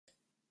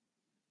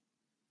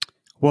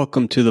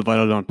Welcome to the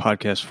Vital Dawn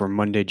podcast for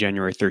Monday,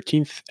 January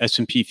 13th.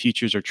 S&P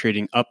futures are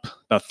trading up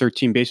about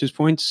 13 basis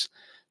points.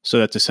 So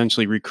that's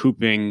essentially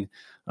recouping,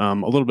 a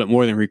little bit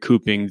more than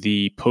recouping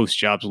the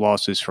post-jobs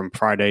losses from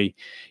Friday.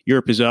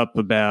 Europe is up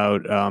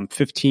about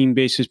 15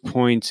 basis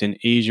points, and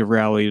Asia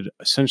rallied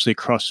essentially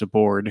across the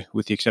board,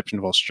 with the exception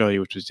of Australia,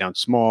 which was down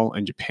small,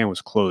 and Japan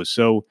was closed.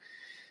 So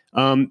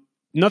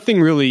nothing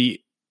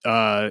really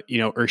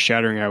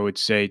earth-shattering, I would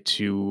say,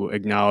 to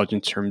acknowledge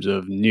in terms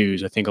of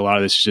news. I think a lot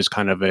of this is just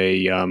kind of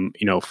a,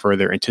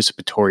 further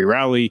anticipatory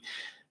rally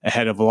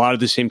ahead of a lot of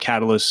the same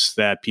catalysts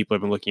that people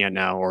have been looking at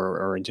now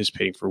or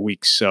anticipating for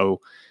weeks.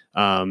 So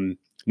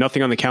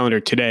nothing on the calendar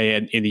today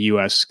in the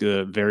U.S.,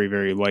 very,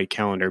 very light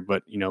calendar.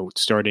 But,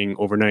 starting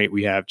overnight,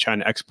 we have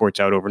China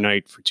exports out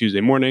overnight for Tuesday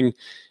morning.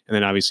 And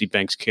then obviously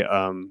bank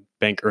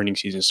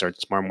earnings season starts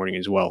tomorrow morning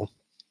as well.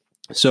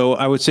 So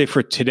I would say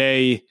for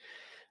today,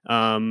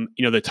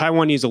 the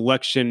Taiwanese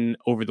election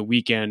over the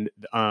weekend,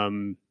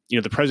 the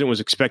president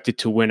was expected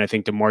to win. I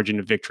think the margin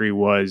of victory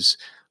was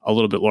a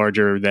little bit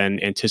larger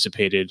than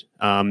anticipated.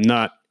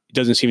 It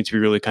doesn't seem to be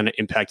really kind of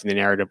impacting the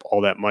narrative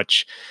all that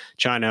much.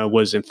 China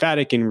was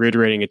emphatic in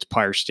reiterating its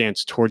prior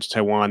stance towards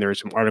Taiwan. There were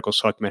some articles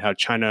talking about how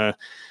China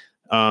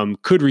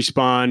could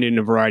respond in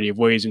a variety of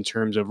ways in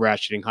terms of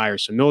ratcheting higher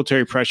some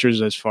military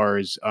pressures as far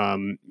as,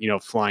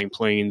 flying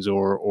planes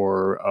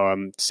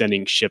or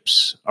sending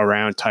ships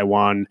around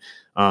Taiwan,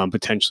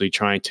 potentially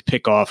trying to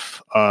pick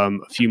off a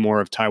few more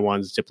of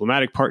Taiwan's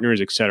diplomatic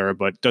partners, et cetera,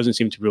 but doesn't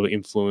seem to be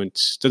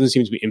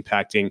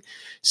impacting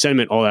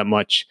sentiment all that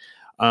much.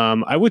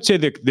 I would say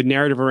that the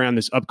narrative around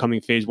this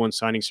upcoming phase one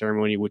signing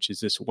ceremony, which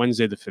is this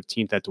Wednesday, the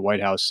 15th at the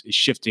White House, is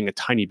shifting a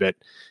tiny bit.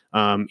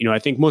 I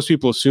think most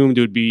people assumed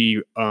it would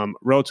be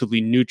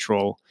relatively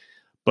neutral,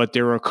 but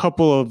there were a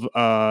couple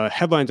of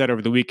headlines out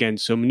over the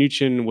weekend. So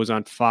Mnuchin was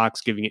on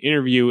Fox giving an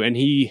interview, and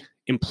he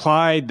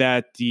implied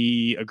that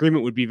the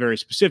agreement would be very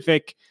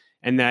specific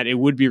and that it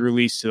would be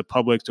released to the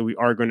public. So we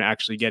are going to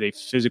actually get a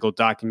physical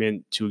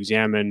document to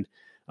examine.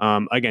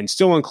 Again,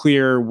 still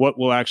unclear what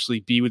will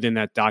actually be within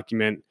that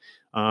document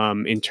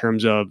in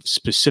terms of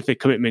specific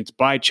commitments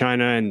by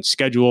China and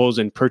schedules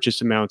and purchase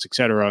amounts, et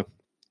cetera.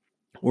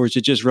 Or is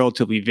it just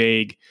relatively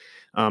vague,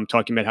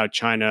 talking about how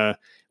China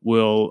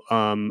will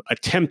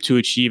attempt to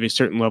achieve a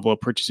certain level of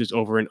purchases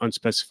over an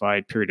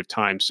unspecified period of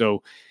time?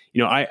 So,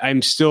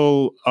 I'm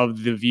still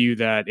of the view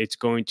that it's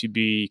going to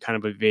be kind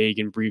of a vague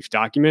and brief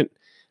document.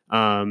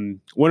 One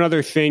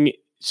other thing,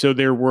 so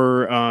there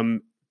were,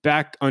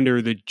 back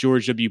under the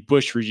George W.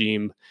 Bush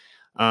regime,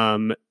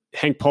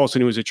 Hank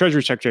Paulson, who was a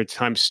Treasury Secretary at the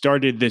time,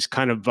 started this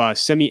kind of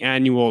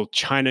semi-annual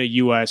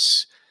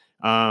China-U.S.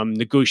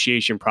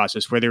 Negotiation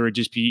process where there would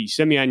just be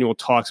semi-annual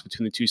talks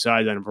between the two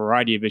sides on a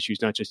variety of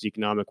issues, not just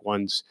economic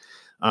ones.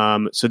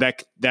 So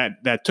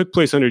that took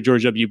place under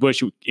George W.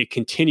 Bush. It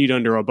continued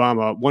under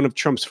Obama. One of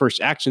Trump's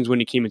first actions when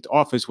he came into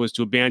office was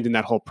to abandon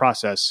that whole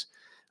process.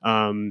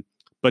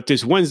 But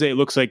this Wednesday, it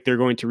looks like they're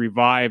going to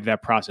revive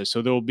that process.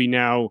 So there will be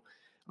now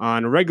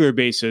on a regular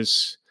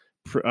basis,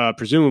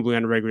 presumably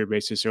on a regular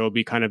basis, there will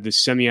be kind of this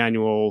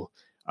semi-annual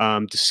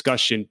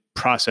discussion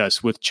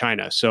process with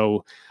China.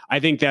 So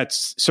I think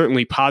that's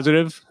certainly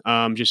positive,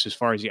 just as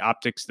far as the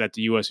optics that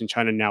the U.S. and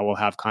China now will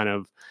have kind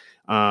of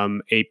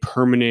a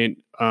permanent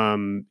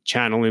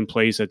channel in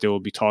place that they will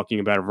be talking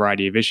about a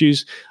variety of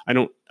issues. I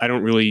don't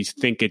really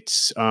think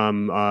it's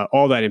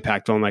all that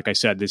impactful. And like I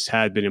said, this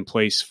had been in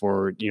place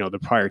for the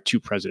prior two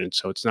presidents,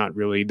 so it's not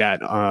really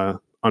that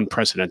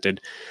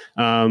unprecedented.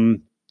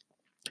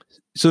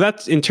 So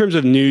that's in terms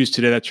of news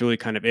today. That's really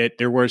kind of it.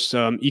 There were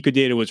some eco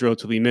data was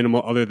relatively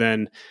minimal, other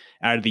than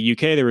out of the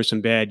UK. There were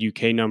some bad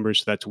UK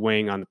numbers, so that's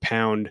weighing on the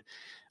pound.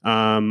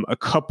 A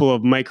couple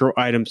of micro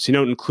items to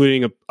note,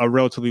 including a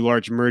relatively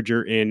large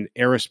merger in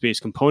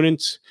aerospace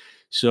components.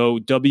 So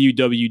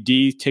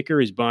WWD ticker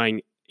is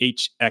buying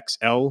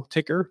HXL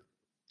ticker.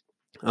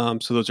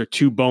 So those are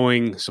two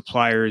Boeing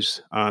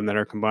suppliers that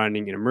are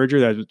combining in a merger.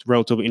 That's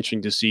relatively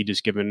interesting to see,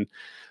 just given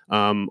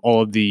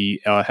all of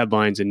the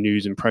headlines and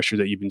news and pressure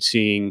that you've been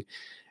seeing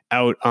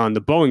out on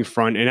the Boeing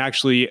front. And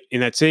actually, in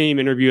that same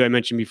interview I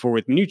mentioned before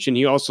with Mnuchin,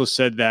 he also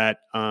said that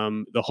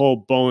the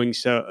whole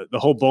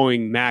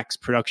Boeing MAX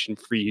production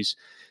freeze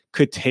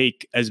could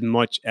take as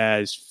much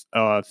as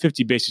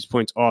 50 basis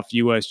points off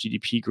U.S.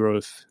 GDP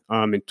growth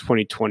in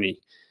 2020,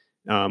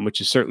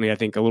 which is certainly, I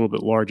think, a little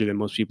bit larger than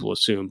most people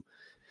assume.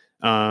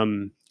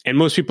 And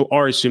most people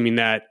are assuming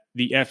that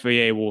the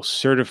FAA will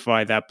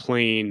certify that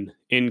plane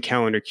in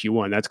calendar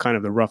Q1. That's kind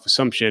of the rough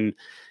assumption.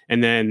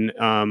 And then,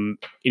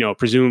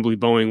 presumably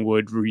Boeing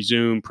would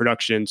resume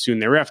production soon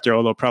thereafter,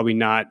 although probably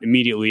not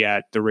immediately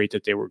at the rate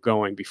that they were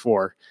going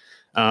before.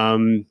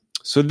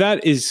 So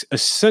that is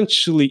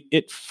essentially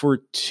it for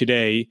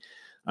today.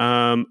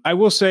 I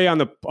will say on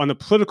the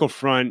political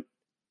front,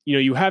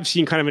 you have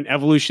seen kind of an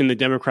evolution in the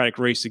Democratic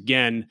race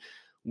again,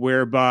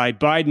 whereby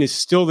Biden is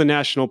still the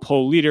national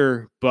poll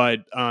leader,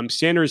 but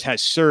Sanders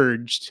has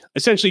surged,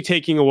 essentially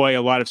taking away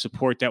a lot of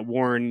support that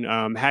Warren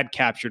had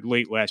captured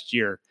late last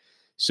year.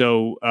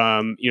 So,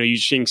 you're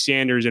seeing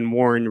Sanders and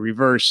Warren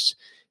reversed.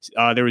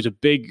 There was a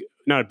big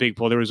not a big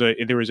poll. There was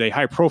a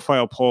high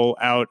profile poll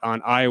out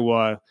on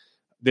Iowa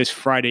this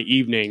Friday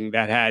evening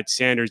that had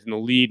Sanders in the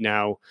lead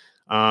now.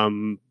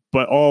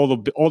 But all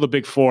the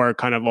big four are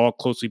kind of all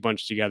closely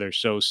bunched together.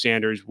 So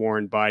Sanders,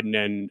 Warren,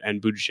 Biden,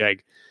 and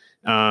Buttigieg.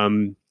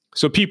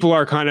 So people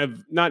are kind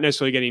of not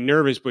necessarily getting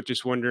nervous, but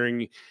just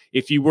wondering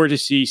if you were to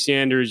see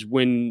Sanders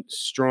win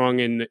strong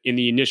in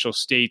the initial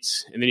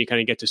states, and then you kind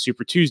of get to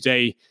Super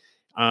Tuesday,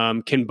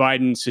 can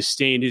Biden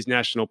sustain his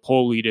national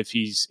poll lead if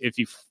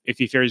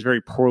he fares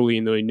very poorly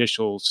in the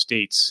initial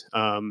states?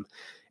 And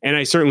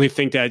I certainly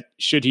think that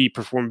should he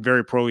perform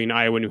very poorly in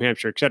Iowa, New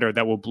Hampshire, et cetera,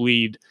 that will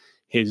bleed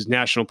his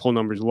national poll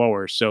numbers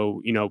lower.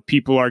 So,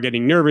 people are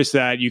getting nervous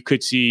that you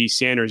could see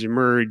Sanders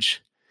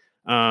emerge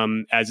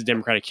as a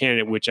Democratic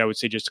candidate, which I would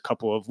say just a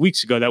couple of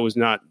weeks ago, that was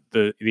not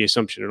the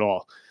assumption at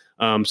all.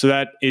 So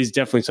that is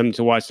definitely something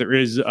to watch. There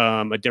is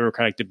a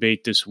Democratic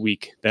debate this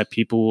week that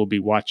people will be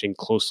watching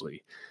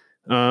closely.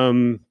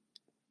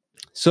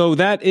 So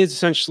that is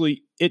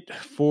essentially it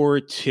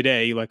for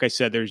today. Like I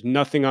said, there's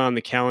nothing on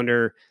the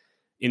calendar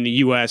in the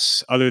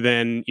U.S. other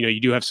than, you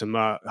do have some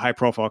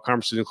high-profile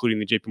conferences, including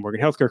the JP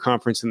Morgan Healthcare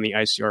Conference and the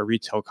ICR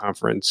Retail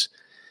Conference.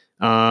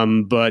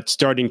 But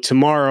starting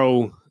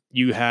tomorrow,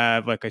 you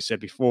have, like I said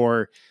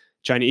before,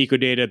 China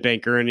Ecodata,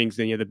 bank earnings,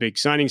 then you have the big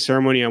signing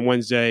ceremony on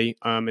Wednesday.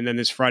 And then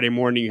this Friday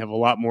morning, you have a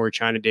lot more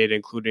China data,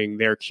 including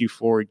their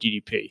Q4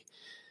 GDP.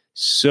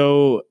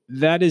 So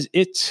that is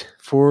it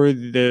for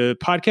the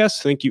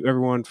podcast. Thank you,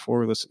 everyone,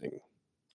 for listening.